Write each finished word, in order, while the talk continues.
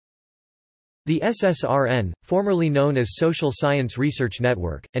The SSRN, formerly known as Social Science Research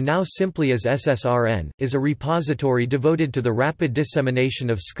Network, and now simply as SSRN, is a repository devoted to the rapid dissemination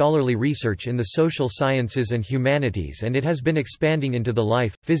of scholarly research in the social sciences and humanities, and it has been expanding into the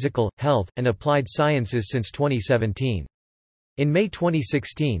life, physical, health, and applied sciences since 2017. In May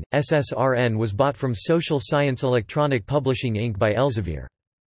 2016, SSRN was bought from Social Science Electronic Publishing Inc. by Elsevier.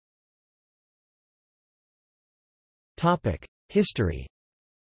 History.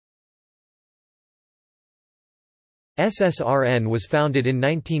 SSRN was founded in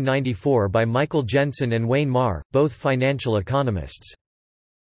 1994 by Michael Jensen and Wayne Marr, both financial economists.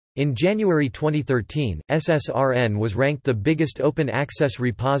 In January 2013, SSRN was ranked the biggest open-access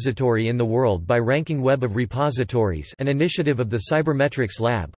repository in the world by Ranking Web of Repositories, an initiative of the Cybermetrics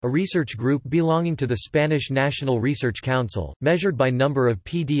Lab, a research group belonging to the Spanish National Research Council, measured by number of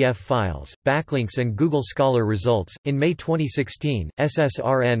PDF files, backlinks and Google Scholar results. In May 2016,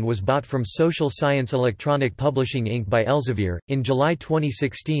 SSRN was bought from Social Science Electronic Publishing Inc. by Elsevier. In July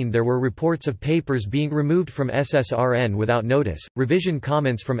 2016, there were reports of papers being removed from SSRN without notice. Revision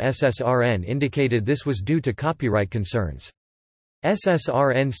comments from SSRN indicated this was due to copyright concerns.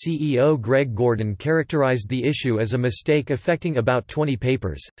 SSRN CEO Greg Gordon characterized the issue as a mistake affecting about 20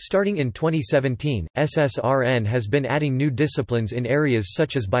 papers. Starting in 2017, SSRN has been adding new disciplines in areas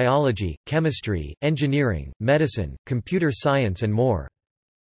such as biology, chemistry, engineering, medicine, computer science, and more.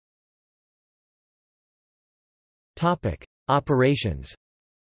 Topic: Operations.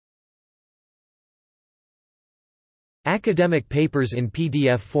 Academic papers in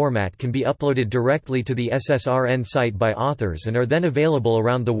PDF format can be uploaded directly to the SSRN site by authors and are then available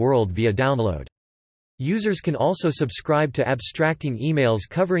around the world via download. Users can also subscribe to abstracting emails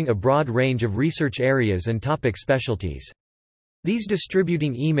covering a broad range of research areas and topic specialties. These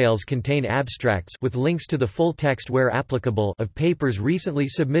distributing emails contain abstracts with links to the full text where applicable of papers recently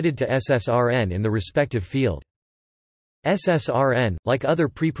submitted to SSRN in the respective field. SSRN, like other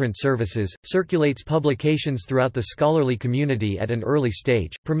preprint services, circulates publications throughout the scholarly community at an early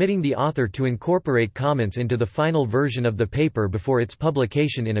stage, permitting the author to incorporate comments into the final version of the paper before its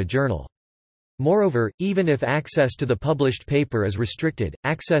publication in a journal. Moreover, even if access to the published paper is restricted,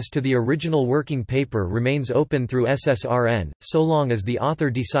 access to the original working paper remains open through SSRN, so long as the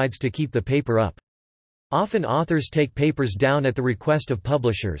author decides to keep the paper up. Often authors take papers down at the request of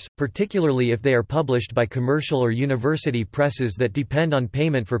publishers, particularly if they are published by commercial or university presses that depend on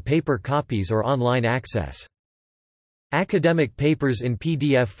payment for paper copies or online access. Academic papers in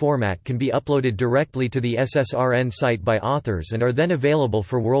PDF format can be uploaded directly to the SSRN site by authors and are then available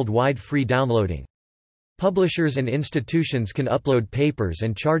for worldwide free downloading. Publishers and institutions can upload papers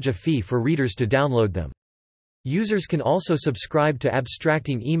and charge a fee for readers to download them. Users can also subscribe to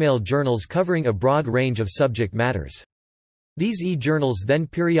abstracting email journals covering a broad range of subject matters. These e-journals then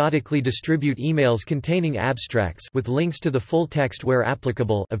periodically distribute emails containing abstracts with links to the full text where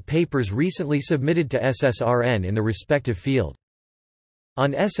applicable of papers recently submitted to SSRN in the respective field.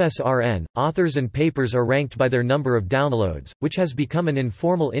 On SSRN, authors and papers are ranked by their number of downloads, which has become an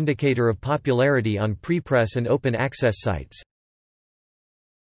informal indicator of popularity on prepress and open access sites.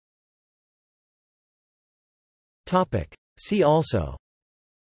 See also: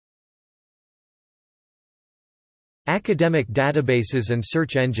 Academic databases and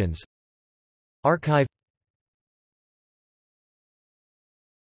search engines, Archive.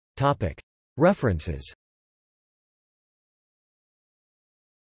 References.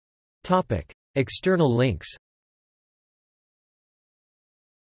 External links.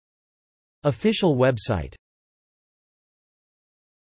 Official website.